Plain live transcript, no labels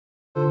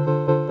Hello,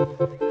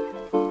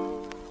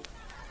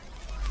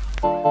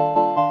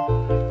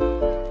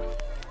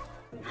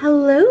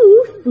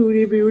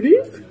 foodie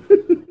beauties.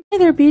 Hey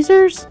there,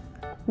 Beezers.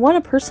 Want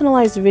a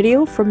personalized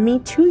video from me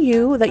to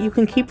you that you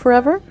can keep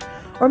forever?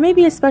 Or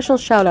maybe a special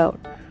shout out?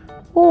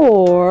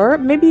 Or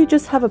maybe you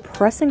just have a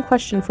pressing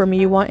question for me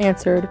you want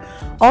answered.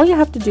 All you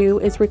have to do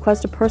is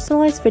request a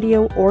personalized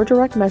video or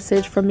direct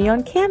message from me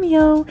on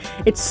Cameo.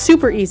 It's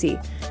super easy.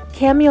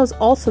 Cameos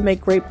also make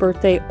great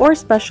birthday or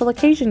special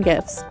occasion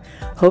gifts.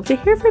 Hope to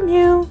hear from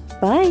you.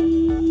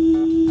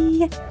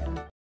 Bye!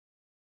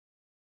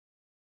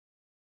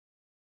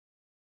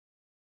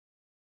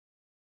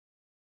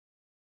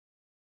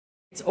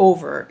 It's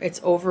over.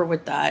 It's over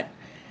with that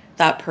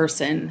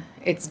person.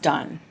 It's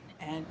done.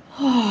 And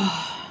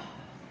hi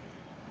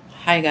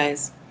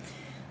guys.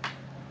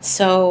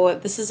 So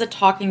this is a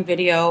talking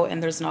video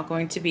and there's not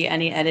going to be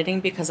any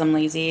editing because I'm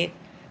lazy,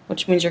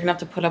 which means you're gonna have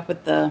to put up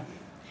with the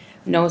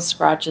nose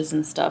scratches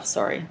and stuff.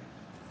 Sorry.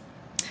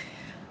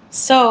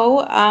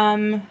 So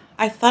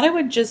I thought I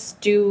would just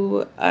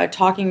do a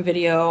talking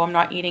video. I'm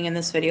not eating in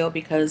this video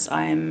because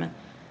I'm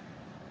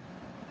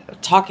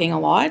talking a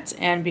lot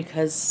and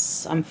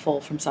because I'm full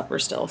from supper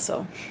still.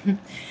 So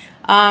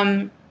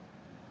I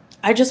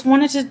just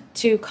wanted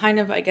to kind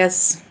of, I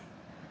guess,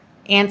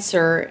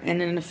 answer in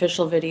an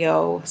official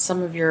video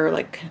some of your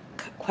like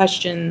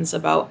questions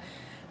about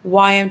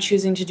why I'm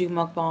choosing to do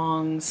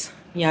mukbangs,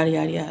 yada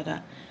yada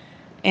yada.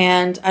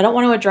 And I don't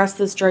want to address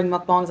this during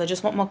mukbangs. I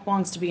just want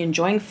mukbangs to be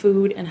enjoying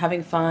food and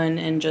having fun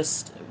and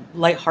just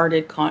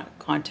lighthearted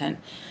content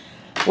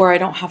where I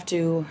don't have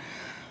to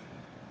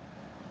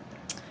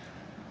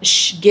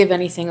give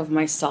anything of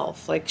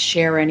myself, like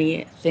share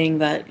anything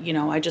that, you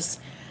know,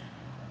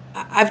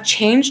 I've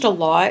changed a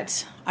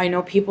lot. I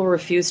know people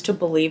refuse to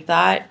believe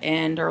that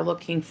and are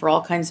looking for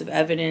all kinds of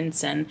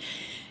evidence and,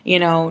 you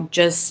know,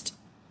 just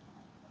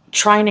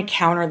trying to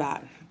counter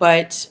that.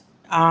 But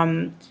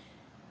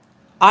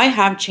I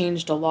have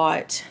changed a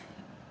lot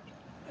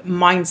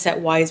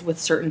mindset-wise with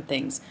certain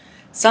things.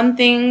 Some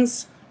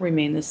things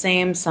remain the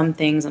same. Some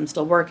things I'm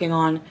still working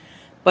on.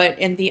 But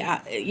in the,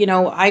 you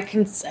know, I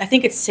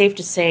think it's safe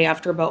to say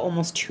after about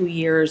almost 2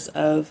 years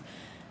of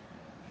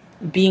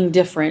being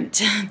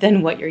different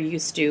than what you're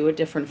used to, a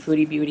different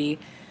foodie beauty,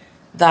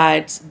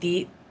 that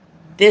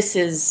this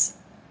is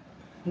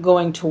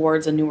going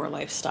towards a newer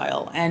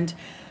lifestyle. And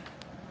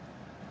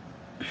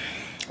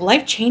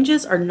life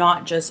changes are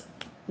not just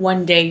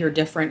one day you're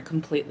different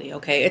completely,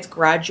 okay? It's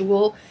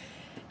gradual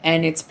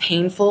and it's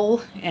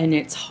painful and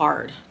it's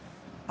hard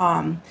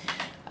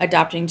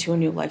adapting to a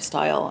new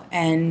lifestyle.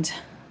 And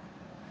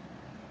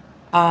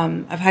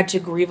I've had to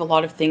grieve a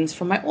lot of things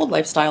from my old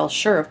lifestyle,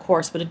 sure, of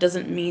course, but it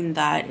doesn't mean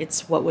that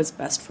it's what was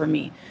best for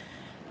me.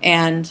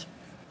 And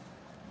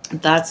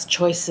that's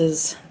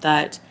choices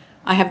that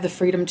I have the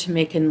freedom to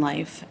make in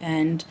life.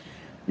 And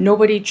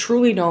nobody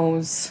truly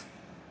knows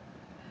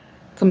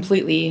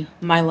completely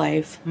my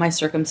life, my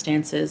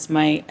circumstances,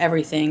 my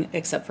everything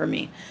except for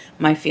me,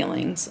 my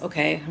feelings,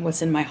 okay,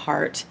 what's in my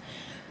heart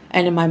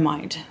and in my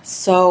mind.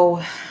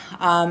 So,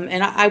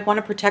 and I want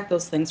to protect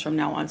those things from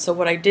now on. So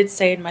what I did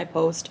say in my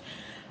post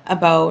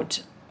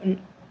about,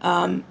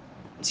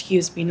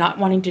 excuse me, not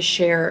wanting to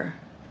share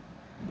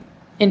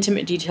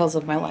intimate details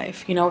of my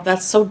life, you know,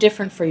 that's so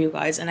different for you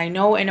guys. And I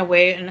know in a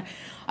way, and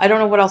I don't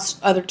know what else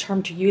other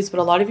term to use, but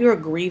a lot of you are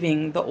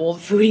grieving the old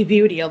foodie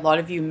beauty. A lot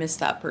of you miss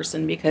that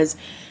person because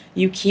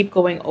you keep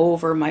going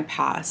over my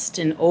past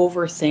and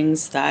over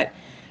things that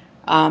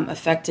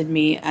affected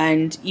me.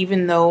 And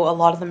even though a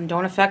lot of them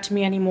don't affect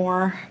me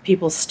anymore,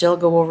 people still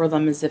go over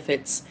them as if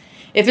it's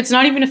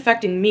not even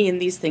affecting me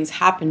and these things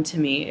happen to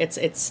me.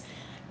 It's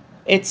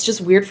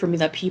just weird for me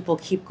that people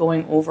keep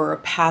going over a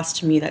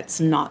past me that's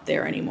not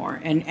there anymore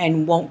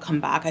and won't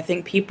come back. I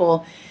think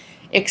people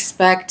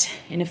expect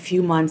in a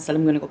few months that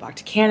I'm going to go back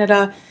to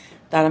Canada,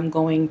 that I'm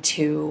going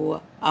to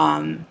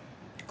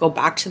go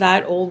back to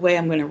that old way.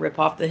 I'm going to rip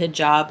off the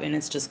hijab and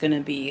it's just going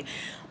to be,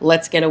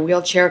 let's get a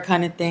wheelchair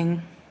kind of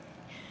thing.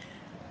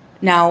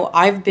 Now,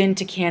 I've been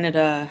to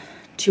Canada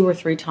 2 or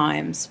 3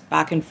 times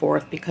back and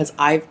forth because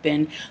I've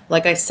been,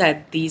 like I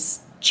said,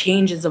 these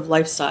changes of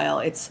lifestyle,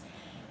 it's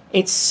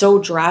so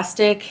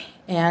drastic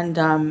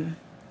and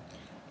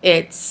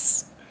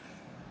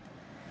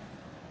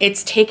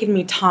it's taken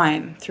me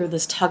time through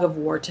this tug of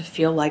war to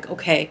feel like,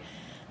 okay,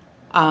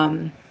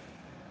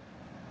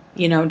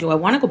 you know, do I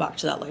want to go back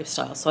to that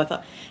lifestyle? So I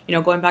thought, you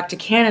know, going back to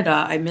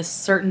Canada, I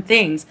missed certain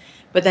things,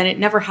 but then it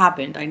never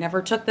happened. I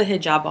never took the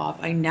hijab off.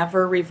 I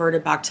never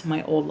reverted back to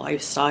my old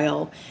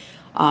lifestyle,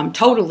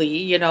 totally,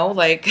 you know,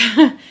 like,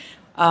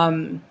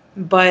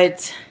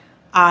 but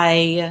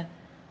I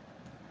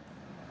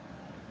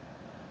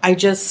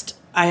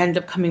end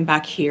up coming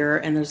back here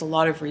and there's a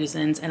lot of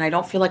reasons and I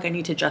don't feel like I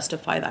need to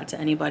justify that to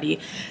anybody.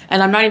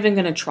 And I'm not even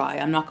going to try.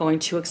 I'm not going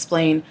to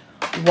explain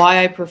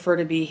why I prefer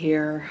to be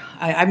here.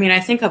 I mean, I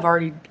think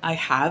I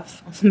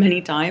have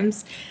many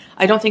times.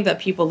 I don't think that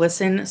people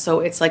listen. So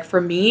it's like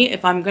for me,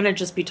 if I'm going to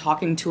just be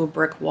talking to a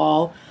brick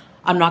wall,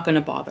 I'm not going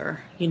to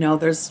bother. You know,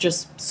 there's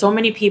just so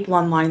many people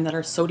online that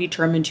are so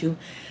determined to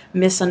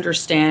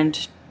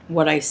misunderstand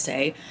what I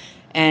say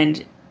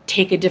and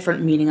take a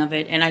different meaning of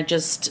it. And I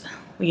just,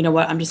 you know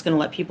what, I'm just going to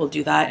let people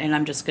do that, and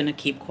I'm just going to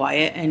keep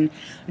quiet and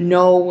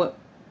know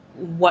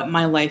what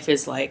my life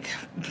is like.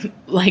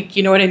 Like,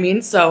 you know what I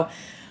mean? So,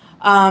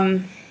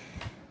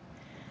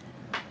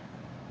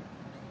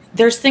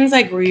 there's things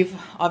I grieve,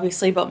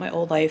 obviously, about my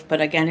old life, but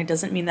again, it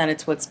doesn't mean that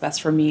it's what's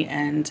best for me.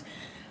 And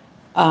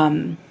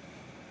I'm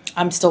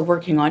still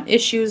working on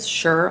issues.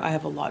 Sure, I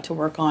have a lot to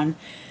work on,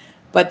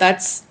 but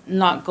that's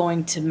not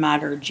going to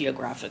matter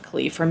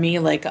geographically for me.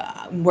 Like,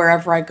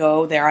 wherever I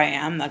go, there I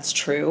am. That's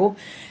true.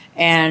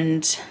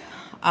 And,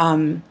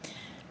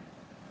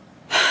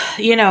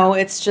 you know,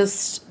 it's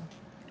just,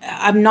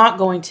 I'm not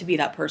going to be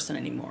that person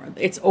anymore.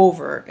 It's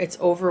over. It's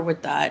over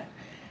with that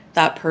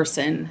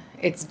person.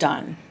 It's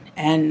done.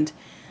 And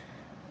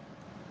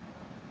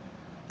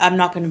I'm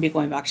not going to be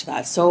going back to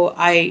that. So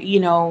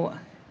you know,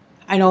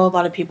 I know a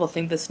lot of people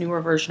think this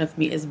newer version of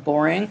me is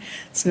boring.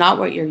 It's not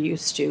what you're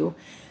used to.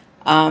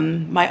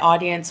 My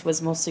audience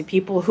was mostly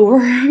people who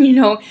were, you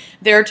know,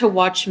 there to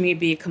watch me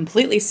be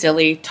completely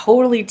silly,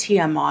 totally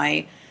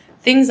TMI,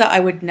 things that I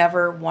would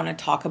never want to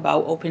talk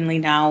about openly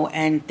now,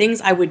 and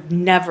things I would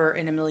never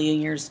in a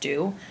million years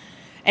do.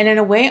 And in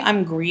a way,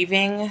 I'm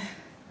grieving.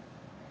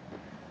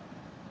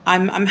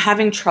 I'm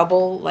having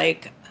trouble,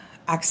 like,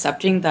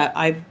 accepting that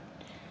I've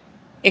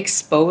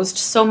exposed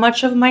so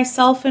much of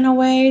myself in a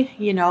way.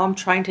 You know, I'm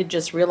trying to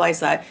just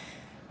realize that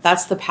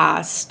that's the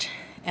past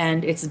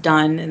and it's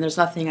done and there's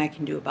nothing I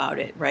can do about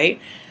it,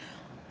 right?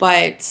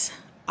 But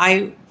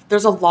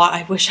there's a lot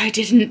I wish I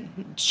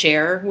didn't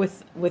share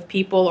with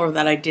people, or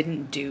that I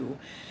didn't do.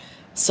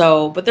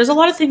 So, but there's a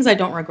lot of things I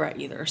don't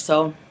regret either.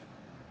 So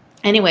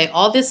anyway,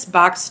 all this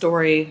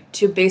backstory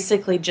to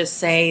basically just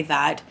say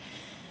that,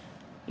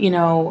 you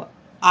know,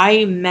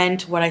 I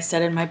meant what I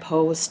said in my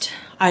post.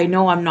 I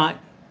know I'm not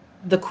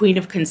the queen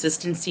of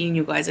consistency, and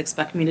you guys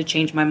expect me to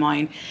change my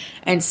mind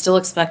and still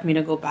expect me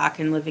to go back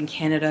and live in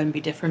Canada and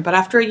be different. But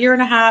after a year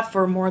and a half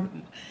or more,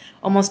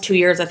 almost 2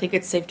 years, I think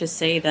it's safe to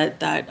say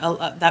that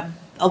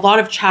a lot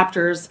of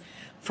chapters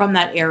from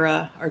that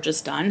era are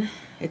just done.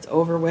 It's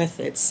over with.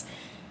 It's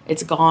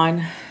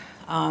gone.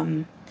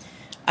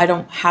 I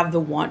don't have the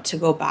want to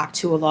go back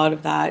to a lot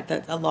of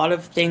that a lot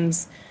of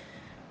things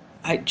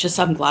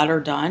I'm glad are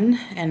done,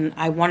 and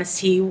I want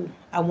to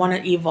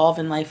evolve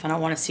in life, and I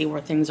want to see where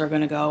things are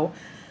going to go.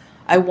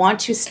 I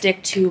want to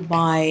stick to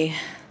my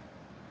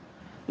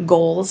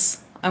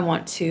goals. I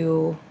want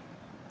to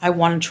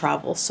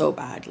travel so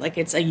bad. Like,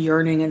 it's a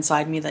yearning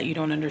inside me that you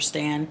don't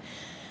understand.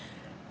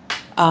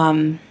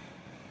 I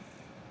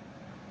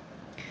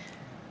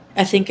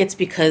think it's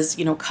because,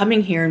 you know,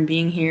 coming here and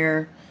being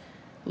here,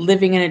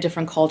 living in a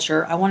different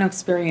culture, I want to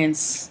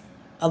experience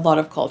a lot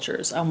of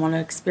cultures. I want to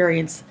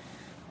experience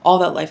all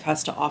that life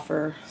has to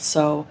offer.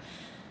 So,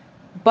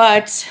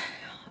 but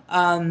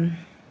I'm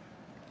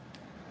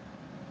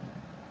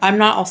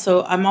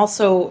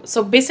also,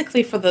 so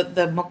basically for the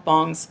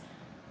mukbangs,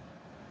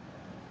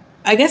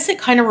 I guess it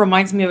kind of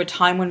reminds me of a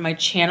time when my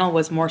channel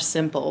was more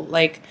simple.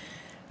 Like,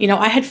 you know,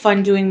 I had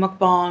fun doing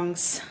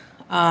mukbangs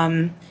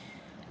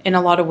in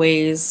a lot of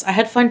ways. I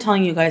had fun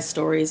telling you guys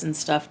stories and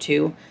stuff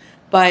too.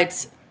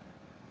 But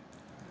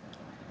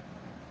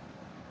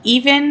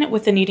even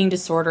with an eating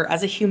disorder,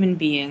 as a human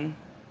being,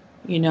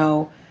 you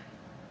know,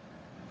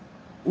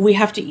 we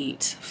have to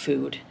eat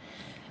food.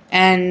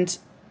 And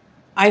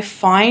I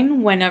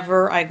find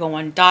whenever I go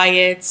on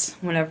diets,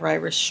 whenever I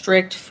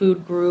restrict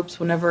food groups,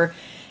 whenever,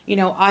 you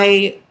know,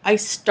 I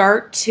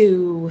start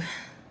to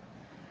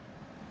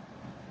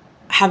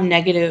have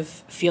negative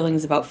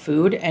feelings about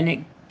food, and it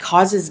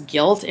causes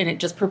guilt, and it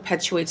just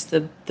perpetuates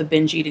the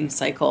binge eating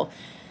cycle.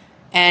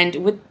 And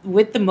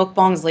with the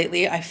mukbangs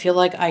lately, I feel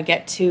like I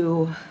get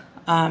to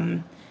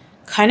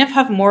kind of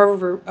have more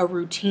of a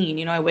routine.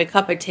 You know, I wake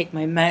up, I take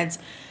my meds,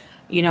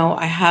 you know,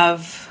 I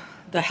have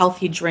the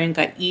healthy drink,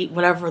 I eat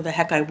whatever the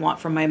heck I want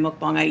from my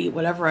mukbang, I eat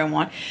whatever I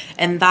want.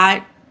 And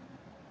that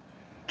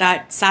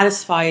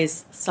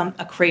satisfies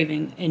a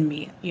craving in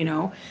me, you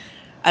know,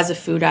 as a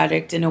food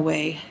addict in a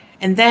way.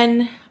 And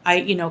then I,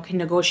 you know, can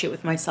negotiate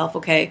with myself,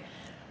 okay,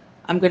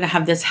 I'm going to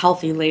have this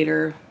healthy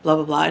later, blah,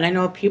 blah, blah. And I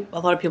know a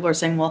lot of people are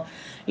saying, well,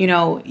 you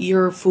know,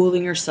 you're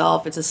fooling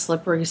yourself. It's a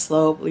slippery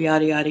slope,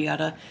 yada, yada,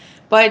 yada.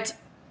 But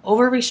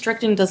over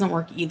restricting doesn't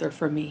work either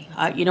for me.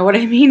 You know what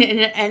I mean?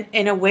 And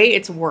in a way,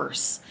 it's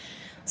worse.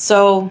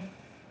 So,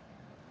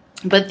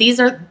 but these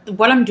are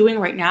what I'm doing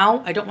right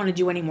now. I don't want to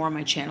do any more on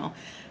my channel.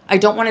 I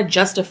don't want to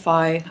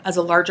justify, as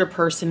a larger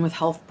person with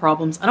health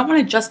problems, I don't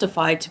want to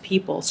justify to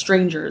people,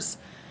 strangers,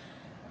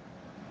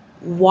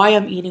 why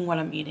I'm eating what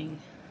I'm eating,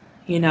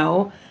 you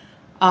know?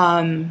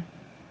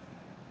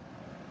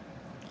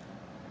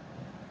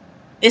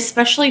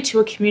 Especially to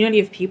a community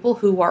of people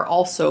who are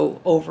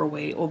also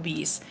overweight,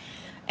 obese,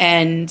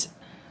 and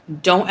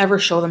don't ever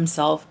show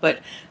themselves, but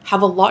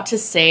have a lot to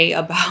say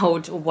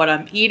about what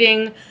I'm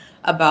eating,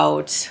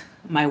 about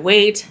my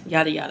weight,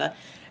 yada, yada.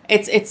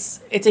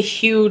 it's a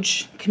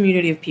huge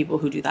community of people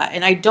who do that.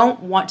 And I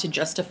don't want to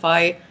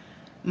justify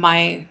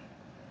my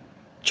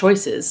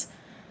choices,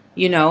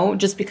 you know,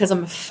 just because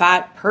I'm a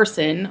fat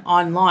person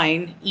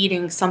online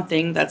eating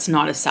something that's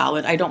not a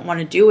salad. I don't want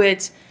to do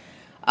it.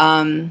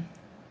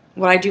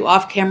 What I do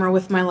off camera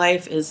with my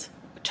life is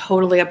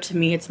totally up to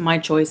me. It's my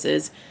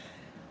choices.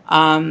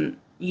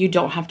 You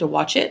don't have to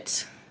watch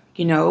it.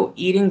 You know,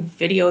 eating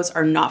videos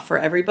are not for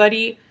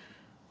everybody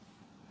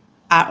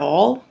at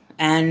all.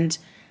 And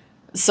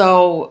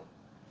so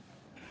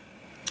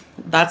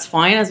that's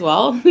fine as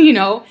well. You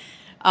know,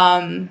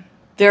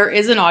 there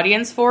is an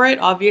audience for it,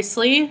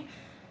 obviously.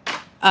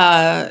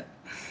 And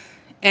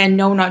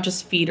no, not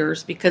just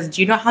feeders, because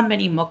do you know how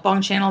many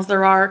mukbang channels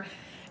there are?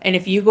 And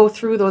if you go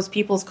through those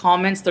people's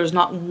comments, there's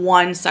not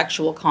one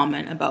sexual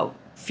comment about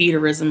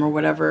feederism or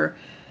whatever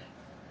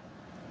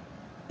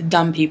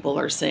dumb people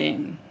are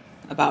saying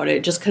about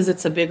it. Just because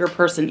it's a bigger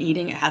person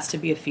eating, it has to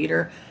be a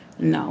feeder.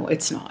 No,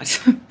 it's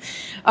not.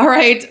 All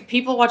right.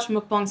 People watch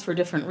mukbangs for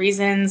different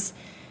reasons.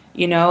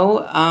 You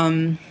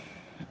know,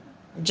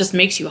 it just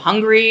makes you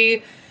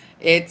hungry.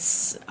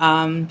 It's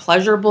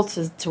pleasurable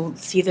to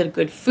see the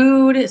good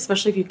food,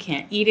 especially if you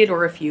can't eat it,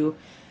 or if you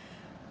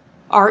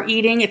are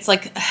eating. It's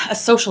like a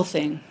social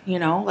thing, you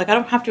know? Like, I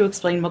don't have to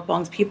explain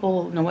mukbangs.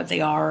 People know what they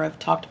are. I've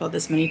talked about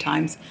this many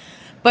times.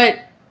 But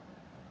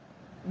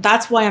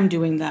that's why I'm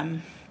doing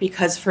them.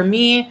 Because for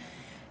me,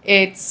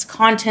 it's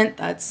content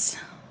that's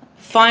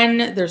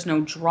fun. There's no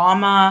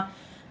drama.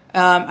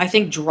 I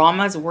think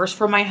drama is worse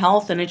for my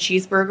health than a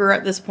cheeseburger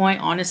at this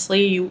point.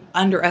 Honestly, you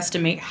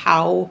underestimate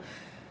how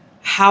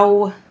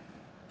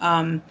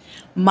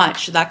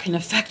much that can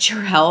affect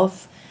your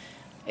health.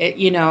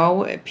 You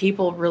know,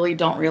 people really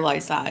don't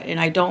realize that. And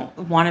I don't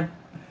want to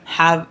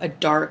have a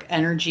dark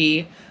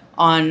energy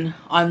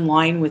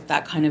online with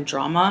that kind of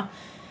drama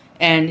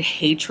and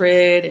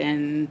hatred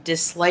and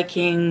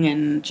disliking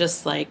and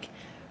just like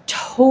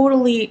total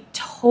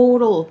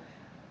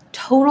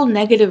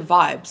negative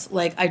vibes.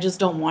 Like, I just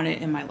don't want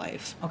it in my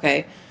life.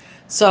 Okay.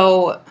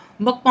 So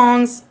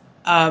mukbangs,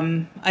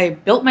 I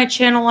built my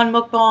channel on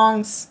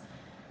mukbangs.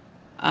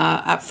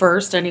 At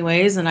first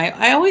anyways, and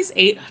I always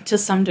ate to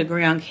some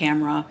degree on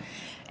camera,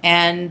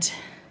 and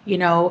you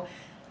know,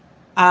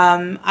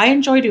 I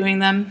enjoy doing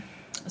them,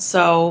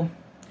 so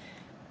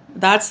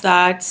that's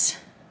that.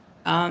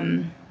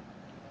 That's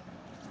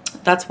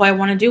why I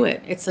want to do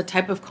it. It's a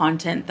type of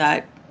content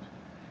that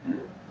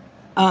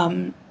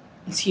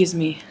excuse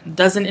me,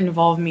 doesn't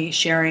involve me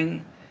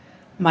sharing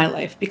my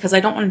life, because I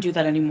don't want to do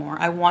that anymore.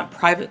 I want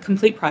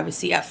complete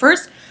privacy. At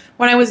first,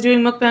 when I was doing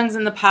mukbangs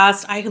in the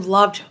past, I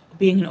loved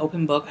being an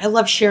open book. I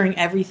love sharing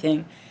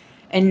everything.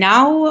 And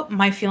now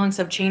my feelings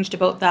have changed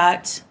about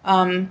that.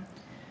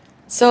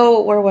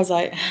 So where was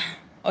I?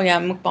 Oh yeah,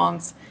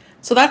 mukbangs.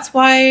 So that's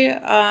why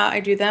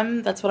I do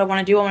them. That's what I want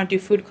to do. I want to do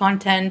food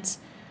content.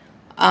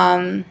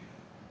 Of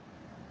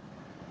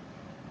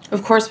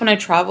course, when I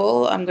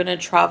travel, I'm going to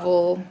do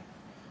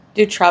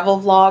travel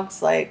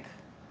vlogs, like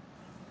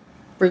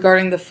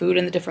regarding the food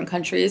in the different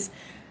countries.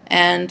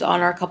 And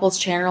on our couples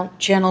channel,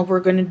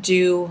 we're going to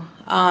do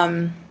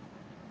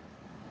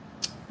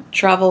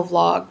travel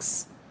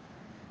vlogs.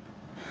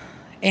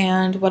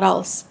 And what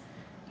else?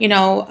 You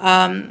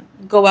know,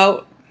 go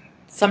out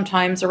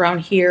sometimes around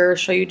here,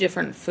 show you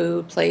different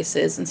food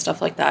places and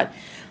stuff like that.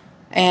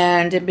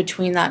 And in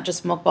between that,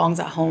 just mukbangs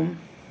at home.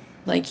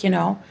 Like, you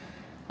know,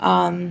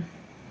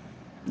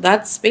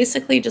 that's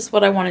basically just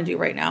what I want to do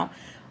right now.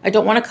 I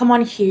don't want to come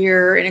on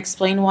here and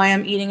explain why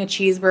I'm eating a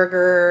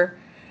cheeseburger.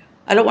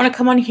 I don't want to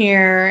come on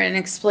here and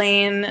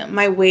explain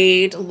my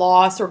weight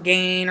loss or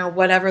gain or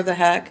whatever the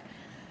heck.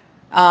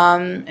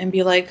 And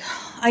be like,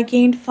 I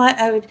gained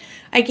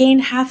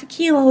half a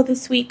kilo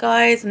this week,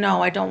 guys.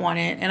 No, I don't want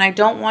it. And I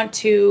don't want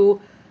to,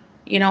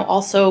 you know,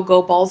 also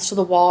go balls to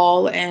the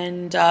wall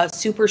and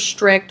super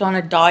strict on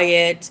a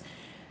diet.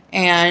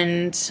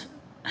 And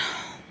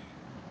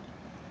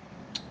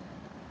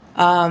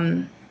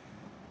no,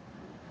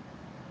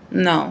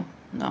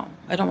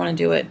 I don't want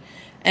to do it.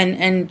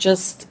 And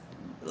just,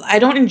 I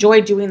don't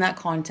enjoy doing that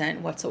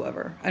content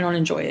whatsoever. I don't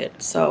enjoy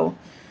it. So,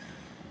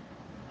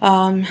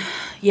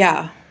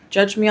 yeah,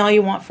 judge me all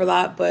you want for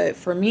that. But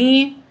for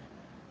me,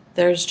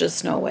 there's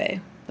just no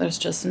way. There's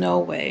just no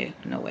way.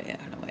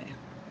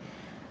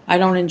 I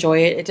don't enjoy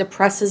it. It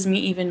depresses me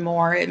even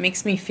more. It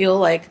makes me feel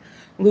like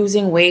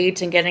losing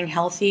weight and getting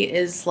healthy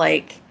is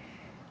like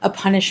a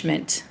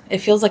punishment. It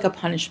feels like a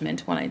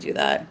punishment when I do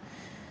that.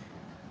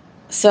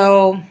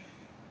 So,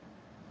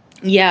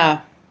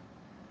 yeah.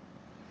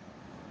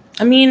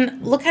 I mean,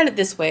 look at it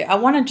this way. I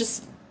want to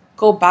just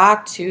go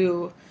back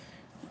to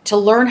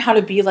learn how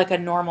to be like a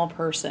normal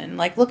person.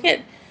 Like, look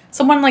at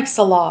someone like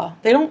Salah.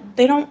 They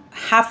don't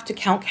have to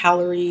count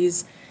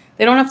calories.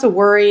 They don't have to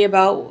worry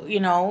about, you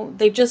know,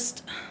 they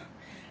just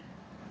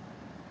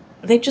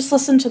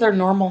listen to their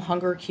normal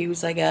hunger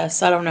cues, I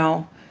guess. I don't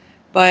know.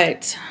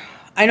 But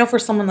I know for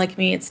someone like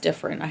me, it's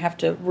different. I have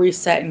to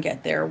reset and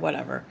get there,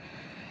 whatever.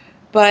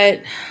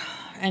 But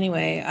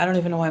anyway, I don't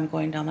even know why I'm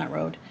going down that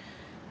road.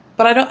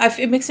 but I don't,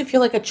 it makes it feel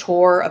like a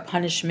chore, a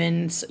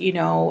punishment, you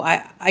know,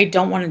 I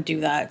don't want to do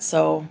that.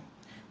 So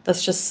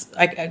that's just,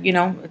 you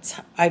know,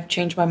 I've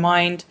changed my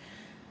mind.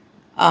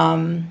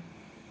 Um,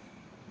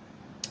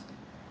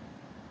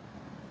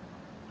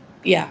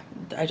 yeah,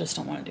 I just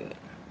don't want to do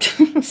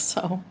it.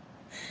 So,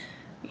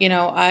 you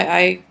know,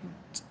 I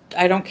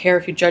don't care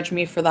if you judge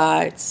me for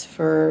that,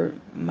 for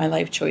my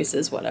life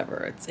choices,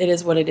 whatever. It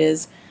is what it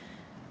is.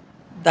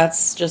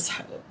 That's just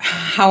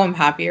how I'm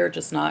happier,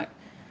 just not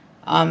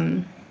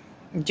um,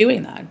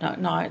 doing that,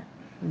 not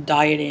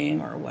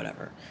dieting or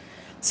whatever.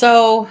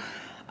 So,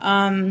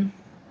 um,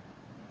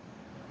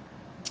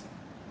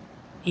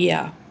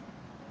 yeah,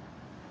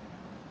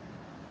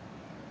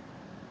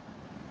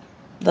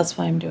 that's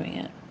why I'm doing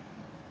it.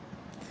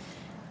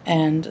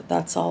 And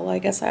that's all I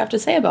guess I have to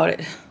say about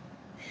it.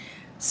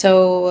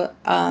 So,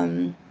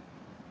 I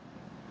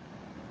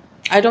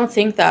don't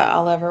think that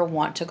I'll ever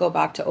want to go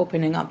back to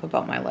opening up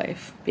about my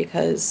life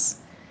because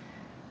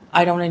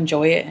I don't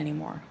enjoy it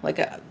anymore. Like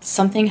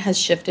something has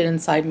shifted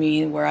inside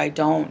me where I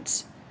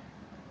don't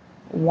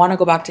want to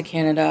go back to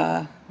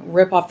Canada,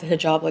 rip off the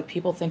hijab like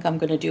people think I'm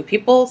going to do.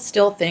 People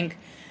still think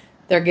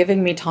they're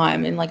giving me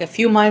time. In like a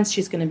few months,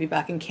 she's going to be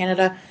back in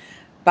Canada,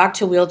 back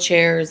to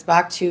wheelchairs,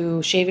 back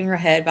to shaving her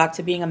head, back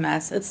to being a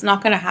mess. It's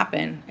not going to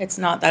happen. It's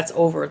not, that's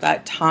over.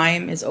 That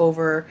time is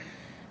over.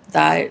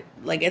 That,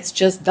 like, it's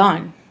just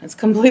done. It's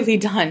completely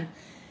done.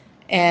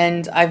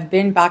 And I've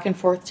been back and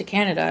forth to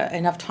Canada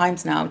enough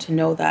times now to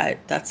know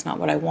that that's not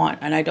what I want.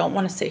 And I don't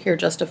want to sit here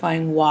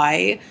justifying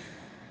why,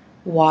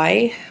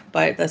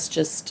 but that's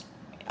just,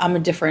 I'm a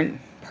different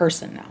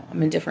person now.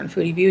 I'm a different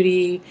foodie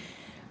beauty.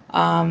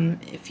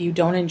 If you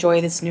don't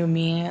enjoy this new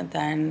me,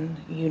 then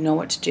you know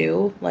what to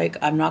do. Like,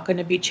 I'm not going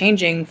to be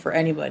changing for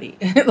anybody.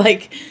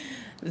 Like,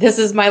 this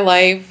is my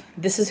life.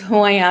 This is who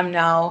I am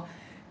now.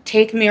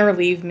 Take me or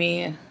leave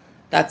me.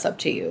 That's up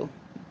to you.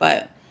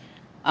 But,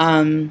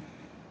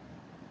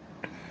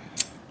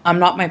 I'm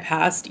not my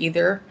past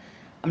either.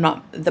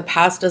 The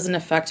past doesn't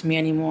affect me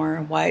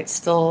anymore. Why it's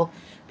still,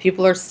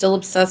 people are still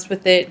obsessed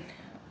with it,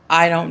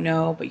 I don't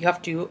know, but you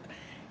have to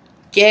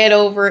get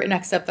over it and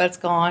accept that's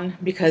gone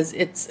because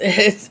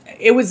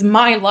it was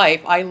my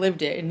life. I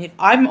lived it. And if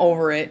I'm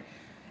over it,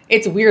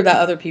 it's weird that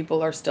other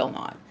people are still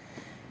not.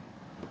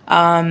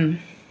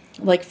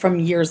 Like from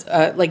years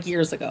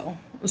ago.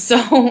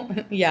 So,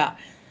 yeah.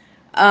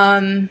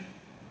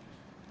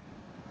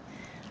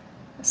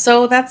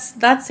 So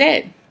that's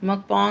it.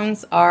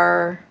 Mukbangs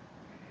are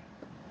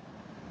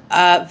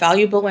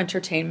valuable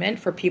entertainment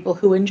for people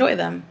who enjoy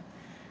them.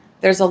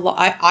 There's a lot.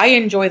 I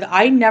enjoy that.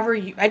 I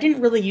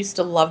didn't really used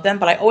to love them,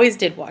 but I always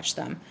did watch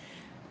them.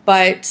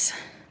 But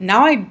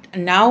now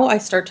I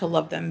start to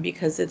love them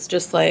because it's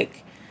just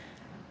like,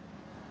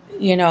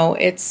 you know,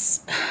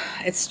 it's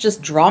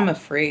just drama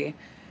free,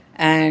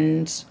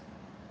 and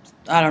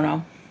I don't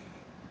know.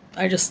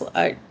 I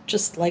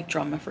just like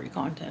drama-free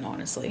content,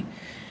 honestly.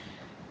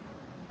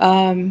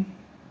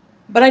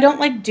 But I don't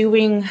like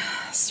doing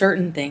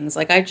certain things.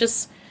 Like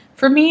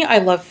for me, I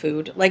love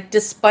food. Like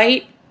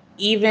despite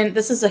even,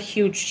 this is a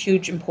huge,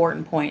 huge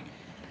important point.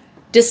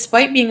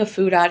 Despite being a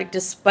food addict,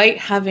 despite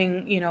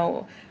having, you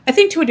know, I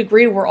think to a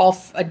degree we're all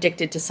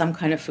addicted to some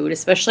kind of food,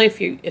 especially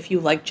if you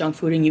like junk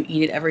food and you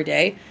eat it every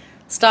day.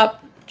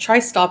 Try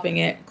stopping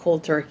it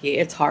cold turkey.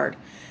 It's hard.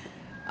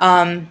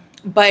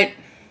 But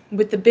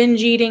with the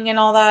binge eating and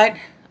all that,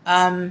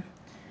 I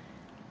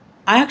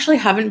actually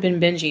haven't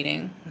been binge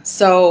eating.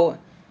 So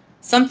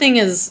something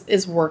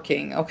is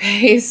working,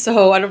 okay?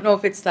 So I don't know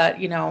if it's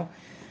that, you know,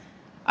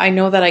 I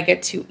know that I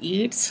get to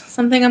eat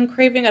something I'm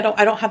craving. I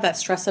don't have that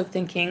stress of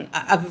thinking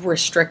of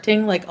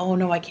restricting, like, oh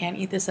no, I can't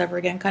eat this ever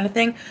again kind of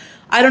thing.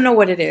 I don't know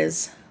what it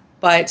is,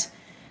 but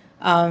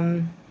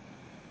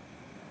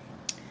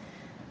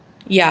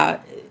yeah,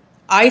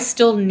 I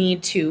still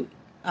need to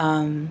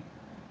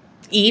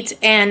eat.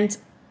 And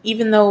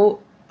even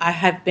though I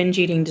have binge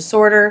eating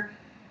disorder,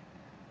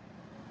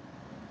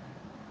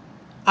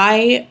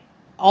 I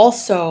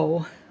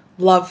also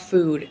love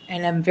food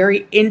and I'm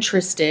very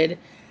interested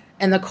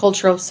in the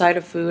cultural side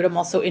of food. I'm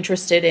also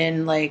interested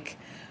in like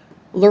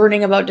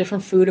learning about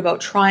different food, about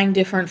trying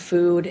different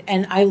food.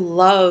 And I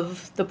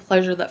love the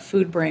pleasure that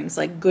food brings,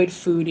 like good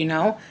food, you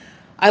know?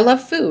 I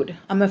love food.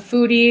 I'm a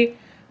foodie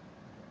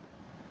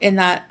in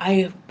that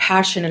I'm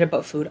passionate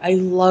about food. I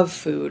love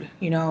food.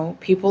 You know,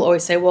 people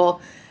always say,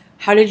 well,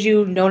 how did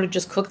you know to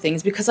just cook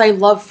things? Because I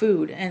love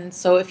food. And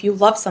so if you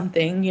love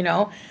something, you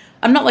know,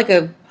 I'm not like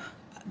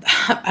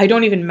I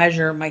don't even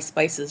measure my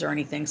spices or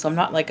anything. So I'm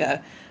not like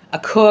a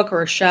cook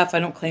or a chef. I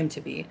don't claim to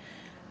be.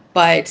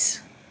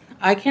 But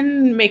I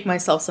can make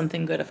myself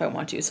something good if I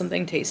want to,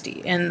 something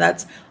tasty. And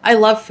I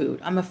love food.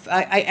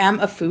 I am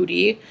a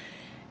foodie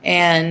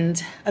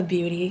and a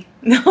beauty.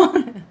 No,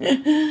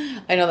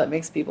 I know that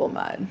makes people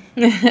mad.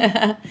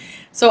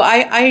 So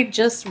I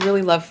just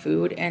really love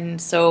food.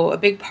 And so a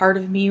big part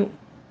of me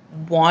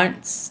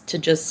wants to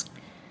just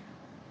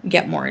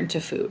get more into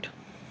food.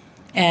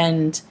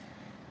 And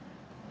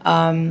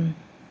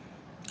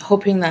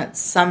hoping that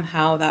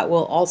somehow that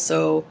will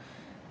also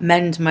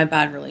mend my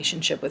bad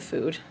relationship with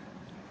food.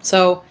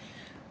 So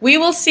we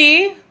will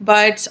see,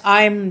 but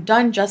I'm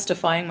done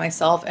justifying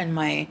myself and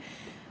my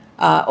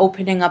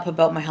opening up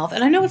about my health.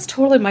 And I know it's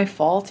totally my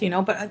fault, you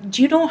know, but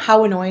do you know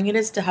how annoying it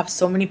is to have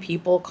so many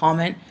people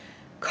comment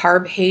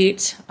carb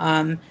hate?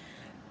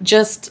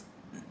 Just,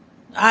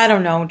 I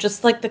don't know,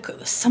 just like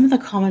some of the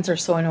comments are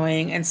so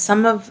annoying, and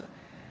some of,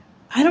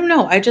 I don't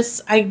know, I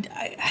just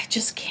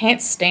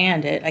can't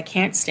stand it. I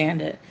can't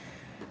stand it.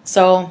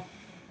 So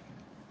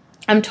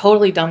I'm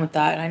totally done with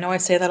that. And I know I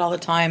say that all the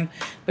time,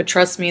 but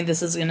trust me,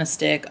 this is going to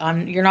stick.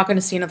 You're not going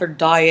to see another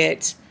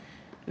diet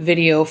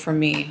video from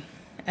me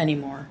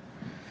anymore.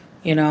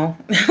 You know,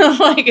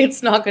 like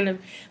it's not going to,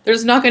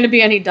 there's not going to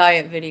be any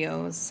diet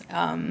videos.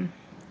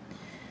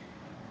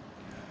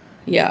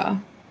 Yeah.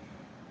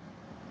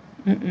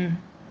 Mm-mm.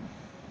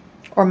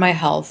 Or my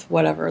health,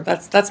 whatever.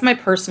 That's my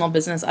personal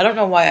business. I don't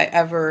know why I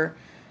ever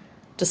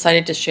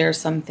decided to share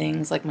some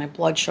things like my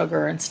blood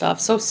sugar and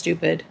stuff. So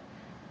stupid,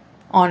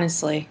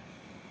 honestly.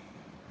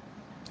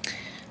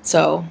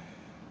 So,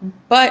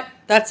 but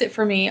that's it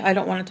for me. I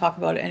don't want to talk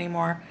about it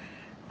anymore.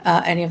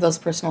 Any of those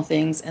personal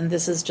things. And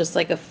this is just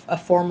like a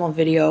formal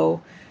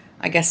video,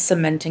 I guess,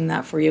 cementing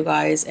that for you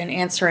guys and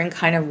answering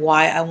kind of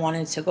why I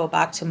wanted to go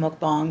back to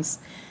mukbangs.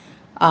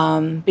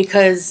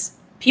 Because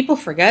people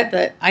forget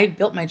that I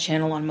built my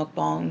channel on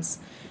mukbangs.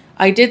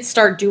 I did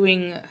start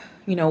doing,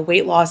 you know,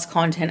 weight loss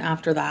content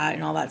after that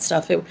and all that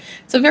stuff.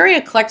 It's a very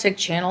eclectic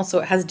channel, so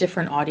it has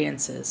different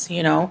audiences,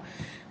 you know.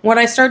 When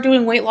I start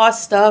doing weight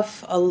loss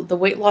stuff, the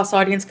weight loss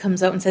audience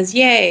comes out and says,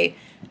 yay.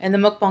 And the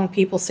mukbang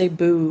people say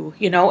boo,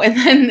 you know, and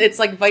then it's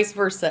like vice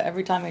versa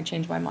every time I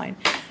change my mind.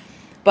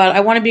 But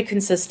I want to be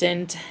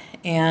consistent,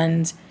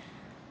 and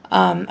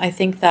I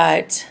think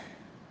that,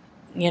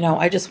 you know,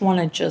 I just want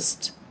to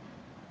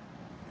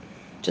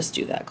just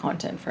do that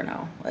content for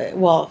now.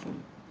 Well,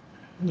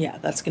 yeah,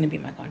 that's going to be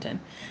my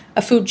content.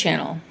 A food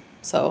channel.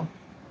 So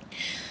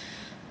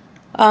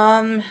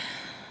that's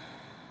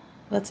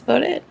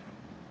about it.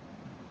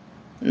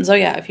 And so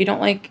yeah, if you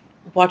don't like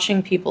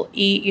watching people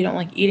eat, you don't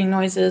like eating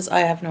noises,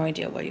 I have no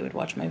idea why you would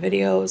watch my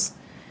videos,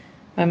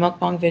 my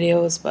mukbang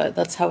videos, but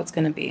that's how it's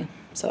going to be.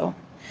 So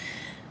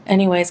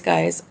anyways,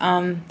 guys,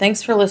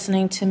 thanks for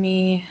listening to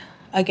me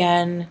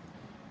again.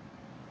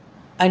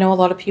 I know a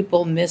lot of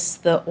people miss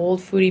the old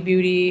Foodie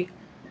Beauty,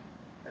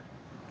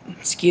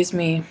 excuse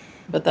me,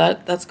 but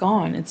that's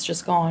gone. It's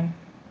just gone.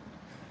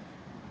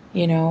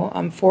 You know,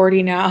 I'm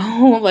 40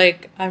 now.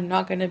 Like, I'm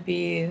not going to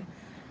be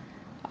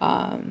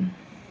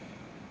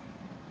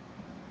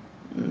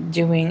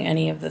doing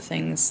any of the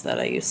things that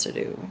I used to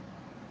do.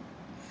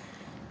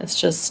 It's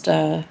just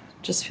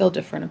feel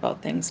different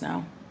about things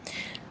now.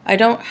 I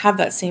don't have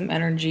that same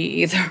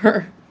energy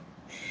either.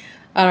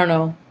 I don't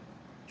know.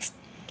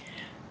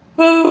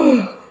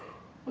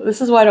 This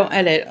is why I don't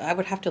edit. I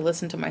would have to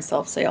listen to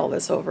myself say all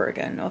this over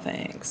again. No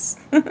thanks.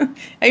 I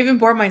even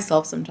bore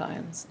myself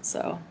sometimes.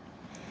 So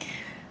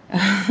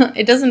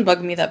it doesn't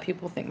bug me that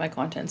people think my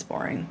content's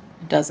boring.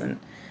 It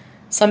doesn't.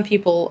 Some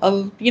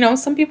people, you know,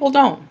 some people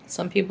don't.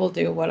 Some people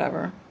do,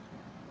 whatever.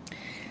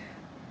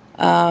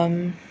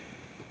 All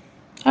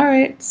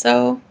right,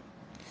 so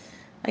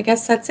I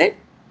guess that's it.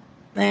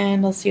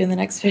 And I'll see you in the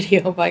next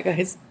video. Bye,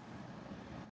 guys.